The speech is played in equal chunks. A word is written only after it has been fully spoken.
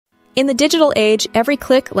In the digital age, every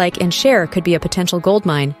click, like, and share could be a potential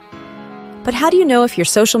goldmine. But how do you know if your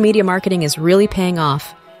social media marketing is really paying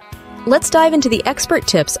off? Let's dive into the expert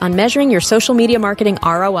tips on measuring your social media marketing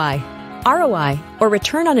ROI. ROI, or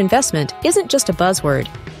return on investment, isn't just a buzzword.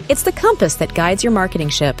 It's the compass that guides your marketing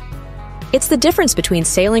ship. It's the difference between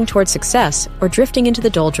sailing towards success or drifting into the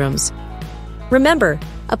doldrums. Remember,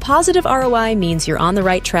 a positive ROI means you're on the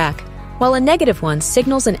right track, while a negative one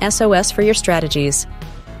signals an SOS for your strategies.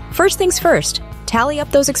 First things first, tally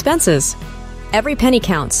up those expenses. Every penny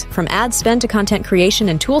counts, from ad spend to content creation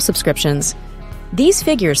and tool subscriptions. These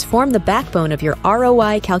figures form the backbone of your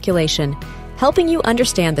ROI calculation, helping you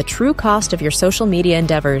understand the true cost of your social media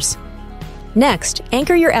endeavors. Next,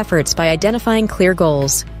 anchor your efforts by identifying clear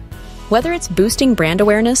goals. Whether it's boosting brand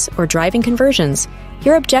awareness or driving conversions,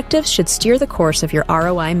 your objectives should steer the course of your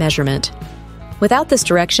ROI measurement. Without this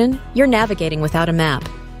direction, you're navigating without a map.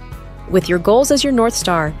 With your goals as your North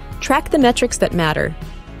Star, track the metrics that matter.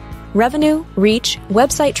 Revenue, reach,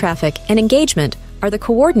 website traffic, and engagement are the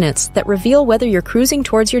coordinates that reveal whether you're cruising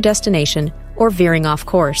towards your destination or veering off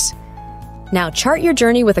course. Now chart your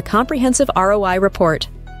journey with a comprehensive ROI report.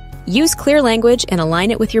 Use clear language and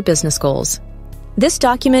align it with your business goals. This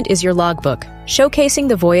document is your logbook, showcasing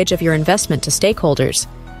the voyage of your investment to stakeholders.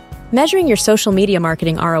 Measuring your social media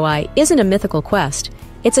marketing ROI isn't a mythical quest.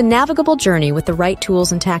 It's a navigable journey with the right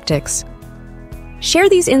tools and tactics. Share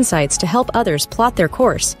these insights to help others plot their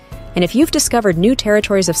course, and if you've discovered new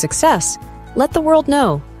territories of success, let the world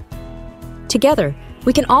know. Together,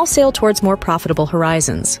 we can all sail towards more profitable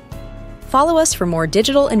horizons. Follow us for more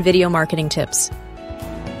digital and video marketing tips.